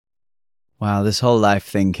Wow, this whole life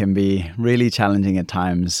thing can be really challenging at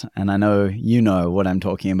times, and I know you know what I'm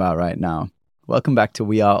talking about right now. Welcome back to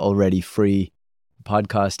We Are Already Free, a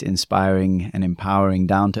podcast inspiring and empowering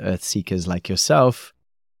down-to-earth seekers like yourself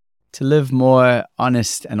to live more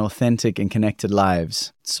honest and authentic and connected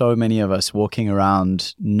lives. So many of us walking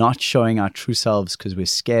around not showing our true selves because we're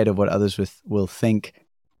scared of what others will think.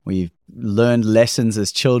 We've learned lessons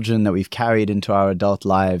as children that we've carried into our adult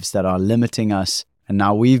lives that are limiting us. And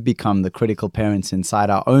now we've become the critical parents inside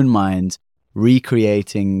our own minds,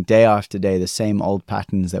 recreating day after day the same old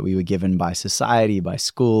patterns that we were given by society, by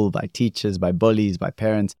school, by teachers, by bullies, by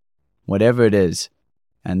parents, whatever it is.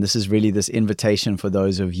 And this is really this invitation for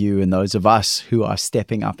those of you and those of us who are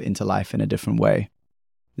stepping up into life in a different way.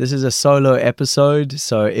 This is a solo episode,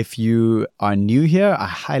 so if you are new here, I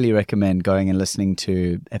highly recommend going and listening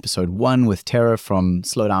to episode 1 with Tara from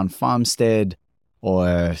Slow Down Farmstead,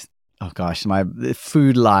 or my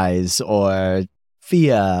food lies, or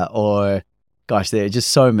fear, or there are just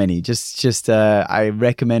so many. I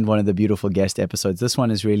recommend one of the beautiful guest episodes. This one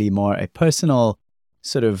is really more a personal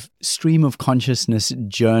sort of stream of consciousness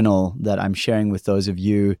journal that I'm sharing with those of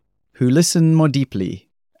you who listen more deeply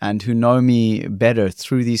and who know me better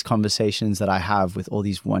through these conversations that I have with all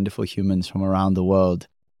these wonderful humans from around the world.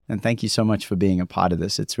 And thank you so much for being a part of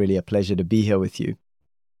this. It's really a pleasure to be here with you.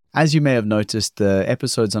 As you may have noticed, the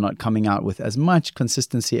episodes are not coming out with as much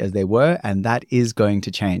consistency as they were, and that is going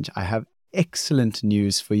to change. I have excellent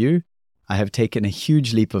news for you. I have taken a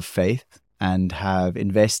huge leap of faith and have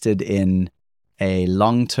invested in a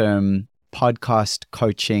long-term podcast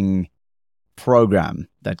coaching program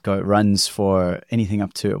that runs for anything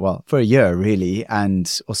up to, for a year really,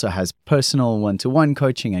 and also has personal one-to-one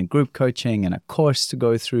coaching and group coaching and a course to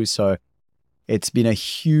go through. So it's been a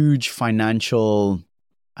huge financial,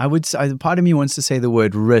 I would say, part of me wants to say the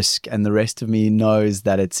word risk, and the rest of me knows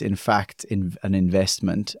that it's in fact an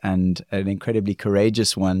investment, and an incredibly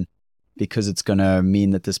courageous one, because it's going to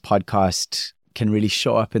mean that this podcast can really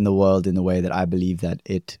show up in the world in the way that I believe that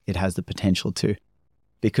it has the potential to.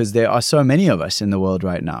 Because there are so many of us in the world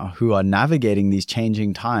right now who are navigating these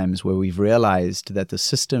changing times where we've realized that the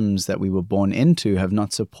systems that we were born into have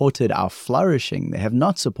not supported our flourishing. They have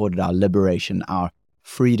not supported our liberation, our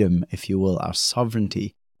freedom, if you will, our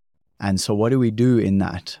sovereignty. And so what do we do in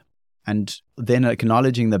that? And then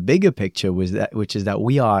acknowledging the bigger picture which is that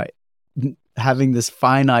we are having this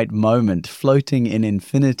finite moment, floating in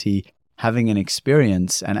infinity, having an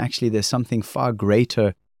experience. And actually there's something far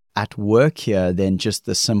greater at work here than just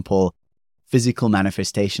the simple physical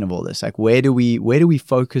manifestation of all this. Like, where do we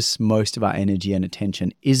focus most of our energy and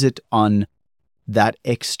attention? Is it on that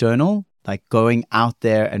external, like going out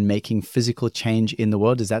there and making physical change in the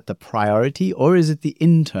world? Is that the priority, or is it the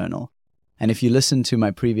internal? And if you listen to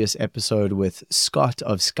my previous episode with Scott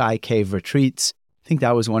of Sky Cave Retreats, I think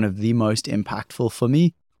that was one of the most impactful for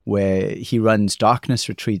me, where he runs darkness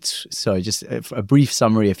retreats. So just a brief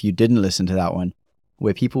summary if you didn't listen to that one,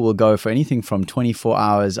 where people will go for anything from 24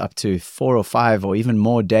 hours up to 4 or 5 or even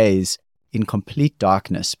more days in complete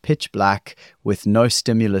darkness, pitch black, with no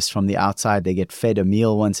stimulus from the outside. They get fed a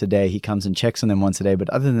meal once a day. He comes and checks on them once a day. But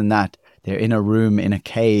other than that, they're in a room, in a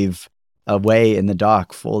cave, away in the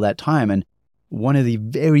dark for all that time. And one of the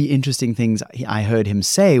very interesting things I heard him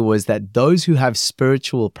say was that those who have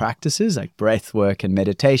spiritual practices like breath work and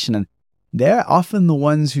meditation, and they're often the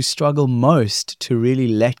ones who struggle most to really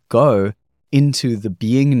let go into the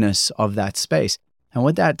beingness of that space. And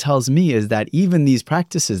what that tells me is that even these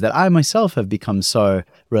practices that I myself have become so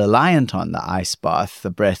reliant on, the ice bath, the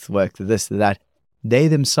breath work, the this, the that, they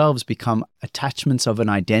themselves become attachments of an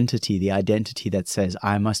identity, the identity that says,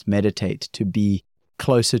 I must meditate to be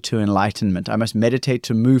closer to enlightenment. I must meditate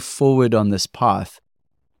to move forward on this path.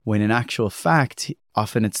 When in actual fact,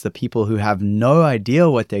 often it's the people who have no idea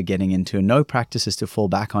what they're getting into, no practices to fall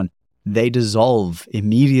back on. They dissolve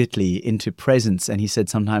immediately into presence. And he said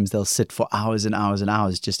sometimes they'll sit for hours and hours and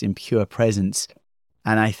hours just in pure presence.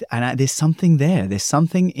 And there's something there. There's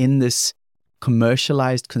something in this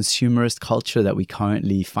commercialized consumerist culture that we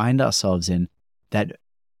currently find ourselves in that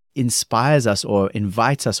inspires us or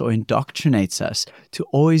invites us or indoctrinates us to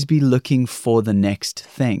always be looking for the next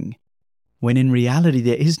thing. When in reality,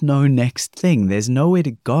 there is no next thing. There's nowhere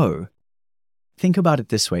to go. Think about it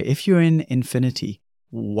this way. If you're in infinity,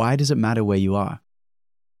 why does it matter where you are?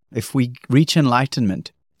 If we reach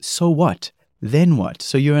enlightenment, so what? Then what?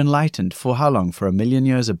 So you're enlightened for how long? For 1,000,000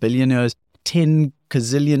 years, 1,000,000,000 years, 10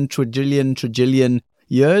 gazillion, trillion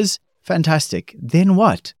years? Fantastic. Then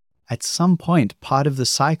what? At some point, part of the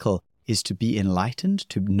cycle is to be enlightened,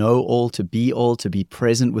 to know all, to be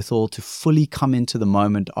present with all, to fully come into the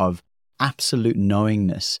moment of absolute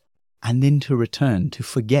knowingness. and then to return, to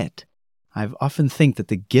forget. I often think that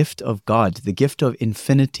the gift of God, the gift of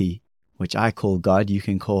infinity, which I call God, you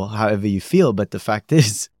can call however you feel, but the fact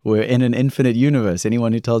is, we're in an infinite universe.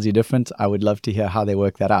 Anyone who tells you different, I would love to hear how they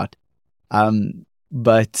work that out.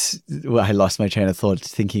 But I lost my train of thought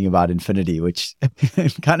thinking about infinity, which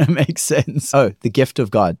kind of makes sense. Oh, the gift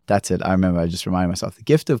of God. That's it. I remember. I just reminded myself. The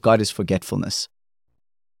gift of God is forgetfulness.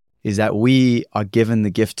 Is that we are given the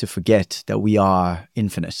gift to forget that we are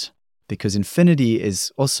infinite. Because infinity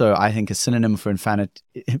is also, I think, a synonym for infinity.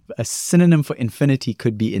 A synonym for infinity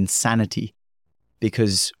could be insanity.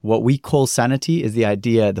 Because what we call sanity is the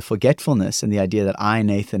idea, the forgetfulness, and the idea that I,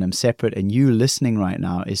 Nathan, am separate, and you listening right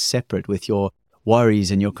now is separate with your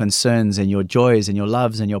worries and your concerns and your joys and your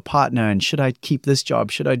loves and your partner. And should I keep this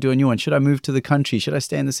job? Should I do a new one? Should I move to the country? Should I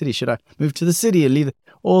stay in the city? Should I move to the city and leave?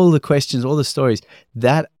 All the questions, all the stories.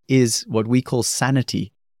 That is what we call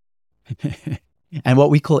sanity. And what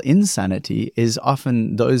we call insanity is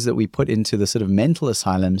often those that we put into the sort of mental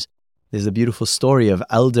asylums. There's a beautiful story of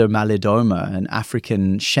Elder Malidoma, an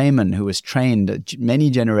African shaman who was trained, many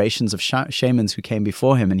generations of shamans who came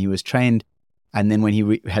before him, and he was trained. And then when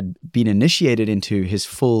he had been initiated into his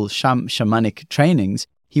full shamanic trainings,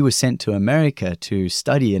 he was sent to America to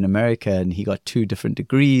study in America, and he got 2 different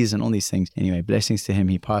degrees and all these things. Anyway, blessings to him.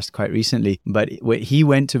 He passed quite recently. But he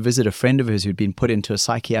went to visit a friend of his who'd been put into a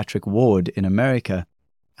psychiatric ward in America.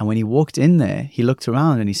 And when he walked in there, he looked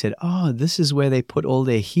around and he said, "Oh, this is where they put all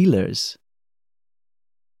their healers."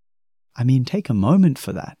 I mean, take a moment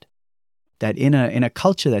for that. That in a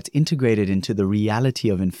culture that's integrated into the reality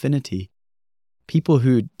of infinity, people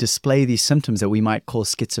who display these symptoms that we might call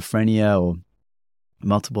schizophrenia or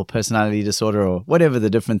multiple personality disorder or whatever the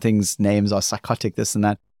different things, names are, psychotic, this and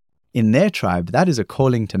that, in their tribe, that is a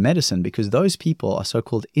calling to medicine because those people are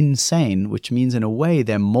so-called insane, which means in a way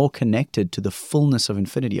they're more connected to the fullness of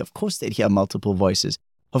infinity. Of course they'd hear multiple voices.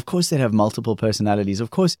 Of course they'd have multiple personalities. Of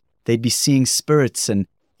course they'd be seeing spirits and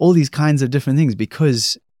all these kinds of different things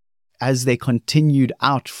because as they continued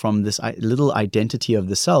out from this little identity of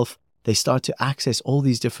the self, they start to access all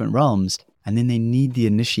these different realms, and then they need the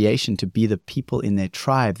initiation to be the people in their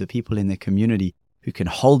tribe, the people in their community who can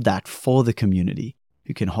hold that for the community,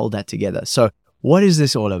 who can hold that together. So what is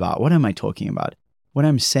this all about? What am I talking about? What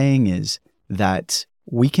I'm saying is that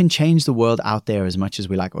we can change the world out there as much as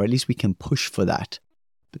we like, or at least we can push for that.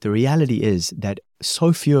 But the reality is that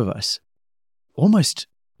so few of us, almost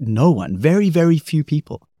no one, very, very few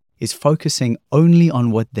people, is focusing only on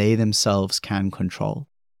what they themselves can control.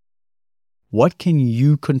 What can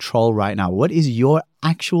you control right now? What is your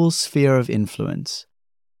actual sphere of influence?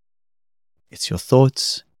 It's your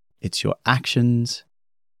thoughts, it's your actions,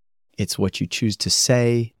 it's what you choose to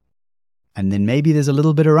say. And then maybe there's a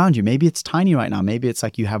little bit around you. Maybe it's tiny right now. Maybe it's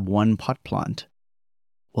like you have one pot plant.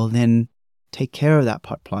 Well, then take care of that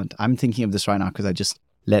pot plant. I'm thinking of this right now because I just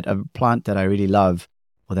let a plant that I really love,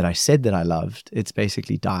 or that I said that I loved, it's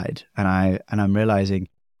basically died. And I'm realizing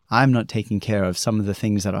I'm not taking care of some of the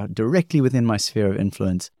things that are directly within my sphere of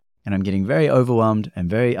influence. And I'm getting very overwhelmed and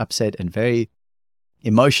very upset and very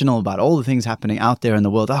emotional about all the things happening out there in the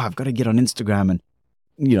world. Oh, I've got to get on Instagram and,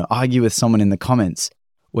 argue with someone in the comments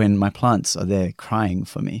when my plants are there crying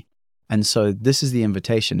for me. And so this is the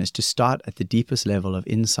invitation, is to start at the deepest level of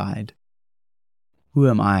inside. Who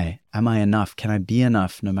am I? Am I enough? Can I be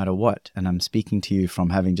enough no matter what? And I'm speaking to you from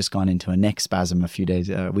having just gone into a neck spasm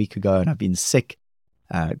a week ago, and I've been sick.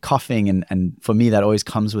 Coughing, and for me that always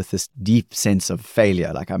comes with this deep sense of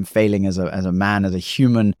failure, like I'm failing as a man, as a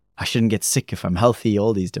human. I shouldn't get sick if I'm healthy.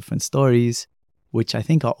 All these different stories, which I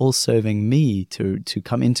think are all serving me to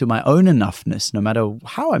come into my own enoughness, no matter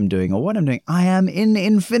how I'm doing or what I'm doing. I am in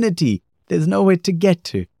infinity. There's nowhere to get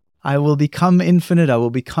to. I will become infinite. I will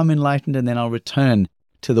become enlightened, and then I'll return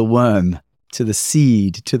to the worm, to the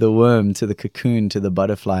seed, to the worm, to the cocoon, to the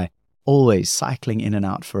butterfly, always cycling in and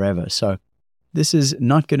out forever. So this is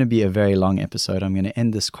not going to be a very long episode. I'm going to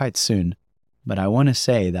end this quite soon. But I want to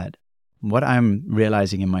say that what I'm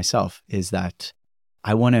realizing in myself is that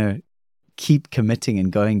I want to keep committing and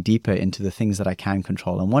going deeper into the things that I can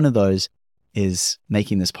control. And one of those is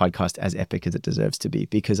making this podcast as epic as it deserves to be,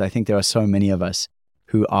 because I think there are so many of us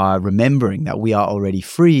who are remembering that we are already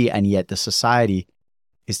free, and yet the society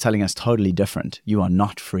is telling us totally different. You are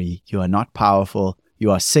not free. You are not powerful.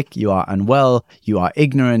 You are sick. You are unwell. You are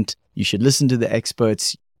ignorant. You should listen to the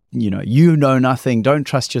experts. You know nothing. Don't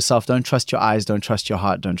trust yourself. Don't trust your eyes. Don't trust your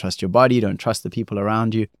heart. Don't trust your body. Don't trust the people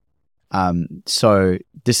around you. So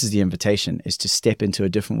this is the invitation, is to step into a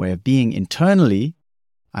different way of being internally.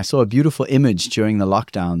 I saw a beautiful image during the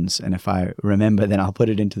lockdowns, and if I remember, then I'll put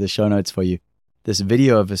it into the show notes for you. This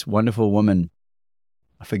video of this wonderful woman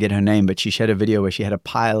I forget her name, but she shared a video where she had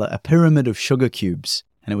a pyramid of sugar cubes.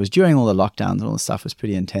 And it was during all the lockdowns and all the stuff was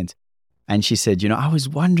pretty intense. And she said, I was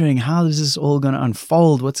wondering, how is this all going to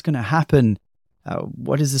unfold? What's going to happen?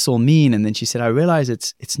 What does this all mean? And then she said, I realize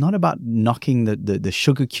it's not about knocking the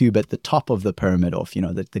sugar cube at the top of the pyramid off,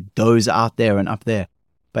 the dough's out there and up there.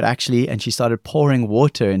 But actually, and she started pouring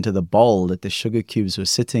water into the bowl that the sugar cubes were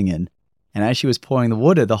sitting in. And as she was pouring the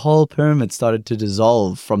water, the whole pyramid started to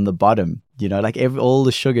dissolve from the bottom. All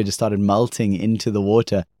the sugar just started melting into the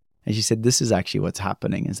water. And she said, this is actually what's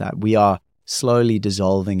happening, is that we are slowly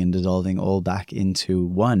dissolving and dissolving all back into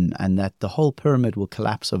one, and that the whole pyramid will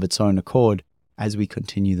collapse of its own accord as we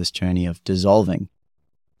continue this journey of dissolving.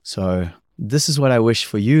 So this is what I wish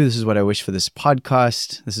for you. This is what I wish for this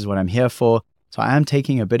podcast. This is what I'm here for. So I am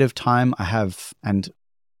taking a bit of time. And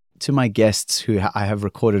to my guests who I have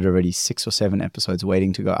recorded already 6 or 7 episodes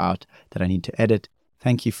waiting to go out that I need to edit.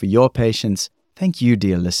 Thank you for your patience. Thank you,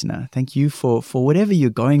 dear listener. Thank you for whatever you're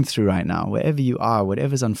going through right now, wherever you are,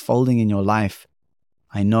 whatever's unfolding in your life.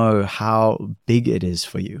 I know how big it is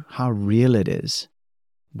for you, how real it is.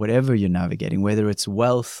 Whatever you're navigating, whether it's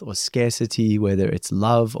wealth or scarcity, whether it's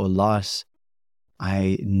love or loss,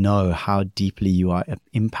 I know how deeply you are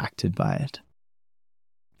impacted by it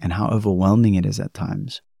and how overwhelming it is at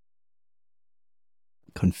times.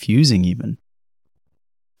 Confusing even.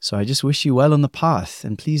 So I just wish you well on the path,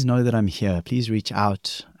 and please know that I'm here. Please reach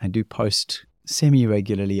out. I do post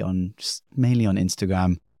semi-regularly mainly on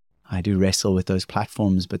Instagram. I do wrestle with those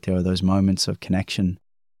platforms, but there are those moments of connection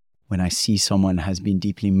when I see someone has been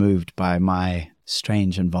deeply moved by my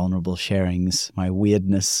strange and vulnerable sharings, my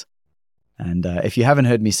weirdness. And if you haven't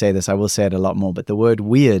heard me say this, I will say it a lot more, but the word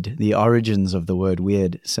weird, the origins of the word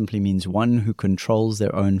weird, simply means one who controls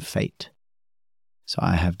their own fate. So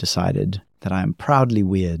I have decided that I am proudly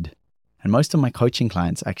weird. And most of my coaching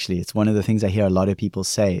clients, actually, it's one of the things I hear a lot of people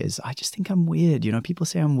say is, I just think I'm weird. People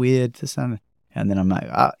say I'm weird. And then I'm like,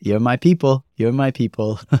 you're my people. You're my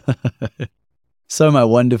people. So my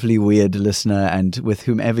wonderfully weird listener, and with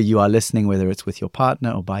whomever you are listening, whether it's with your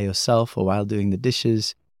partner or by yourself or while doing the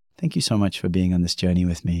dishes, thank you so much for being on this journey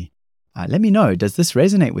with me. Let me know, does this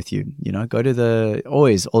resonate with you? Go to the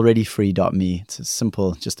always alreadyfree.me. It's a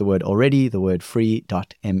simple, just the word already, the word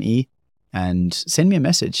free.me, and send me a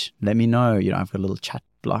message. Let me know. I've got little chat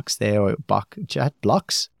blocks there, or chat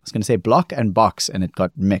blocks. I was going to say block and box, and it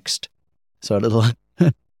got mixed. So a little,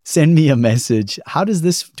 send me a message.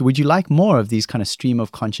 Would you like more of these kind of stream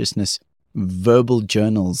of consciousness, verbal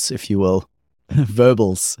journals, if you will?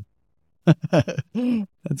 Verbals.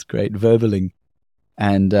 That's great. Verbaling.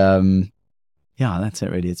 And that's it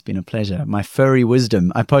really. It's been a pleasure. My furry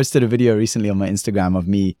wisdom. I posted a video recently on my Instagram of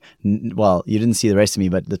me. Well, you didn't see the rest of me,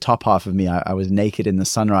 but the top half of me, I was naked in the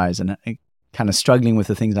sunrise and kind of struggling with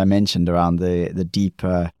the things I mentioned around the deep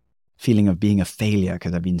feeling of being a failure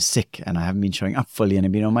because I've been sick and I haven't been showing up fully and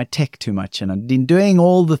I've been on my tech too much and I've been doing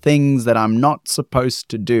all the things that I'm not supposed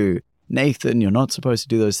to do. Nathan, you're not supposed to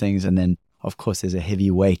do those things. And then, of course, there's a heavy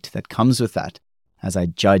weight that comes with that as I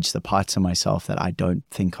judge the parts of myself that I don't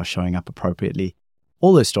think are showing up appropriately.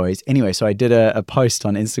 All those stories. Anyway, so I did a post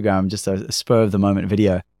on Instagram, just a spur of the moment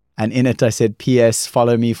video. And in it, I said, P.S.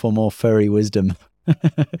 follow me for more furry wisdom.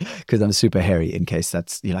 Because I'm super hairy, in case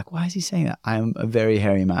you're like, why is he saying that? I am a very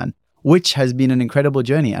hairy man, which has been an incredible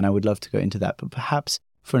journey. And I would love to go into that, but perhaps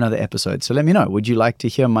for another episode. So let me know, would you like to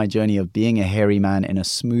hear my journey of being a hairy man in a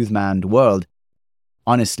smooth maned world?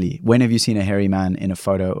 Honestly, when have you seen a hairy man in a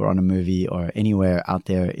photo or on a movie or anywhere out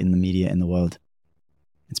there in the media in the world?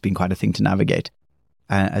 It's been quite a thing to navigate,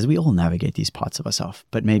 as we all navigate these parts of ourselves,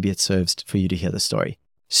 but maybe it serves for you to hear the story.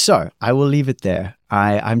 So I will leave it there.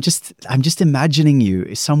 I'm just imagining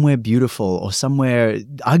you somewhere beautiful or somewhere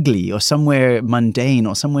ugly or somewhere mundane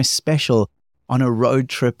or somewhere special on a road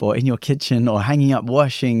trip or in your kitchen or hanging up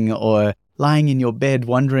washing or lying in your bed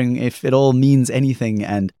wondering if it all means anything.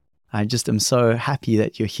 And I just am so happy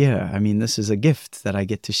that you're here. I mean, this is a gift that I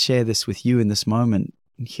get to share this with you in this moment.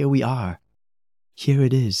 And here we are. Here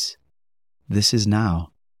it is. This is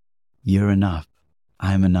now. You're enough.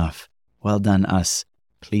 I'm enough. Well done, us.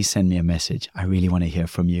 Please send me a message. I really want to hear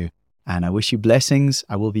from you. And I wish you blessings.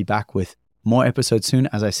 I will be back with more episodes soon.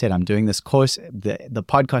 As I said, I'm doing this course. The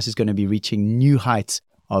podcast is going to be reaching new heights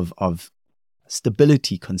of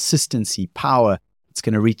stability, consistency, power. It's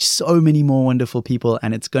going to reach so many more wonderful people,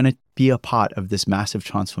 and it's going to be a part of this massive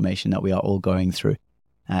transformation that we are all going through,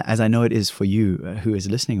 as I know it is for you who is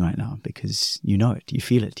listening right now, because you know it, you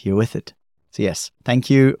feel it, you're with it. So yes, thank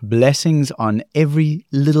you. Blessings on every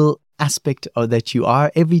little aspect that you are,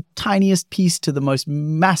 every tiniest piece to the most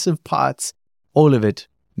massive parts, all of it.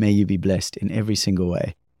 May you be blessed in every single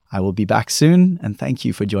way. I will be back soon, and thank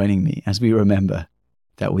you for joining me as we remember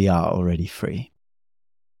that we are already free.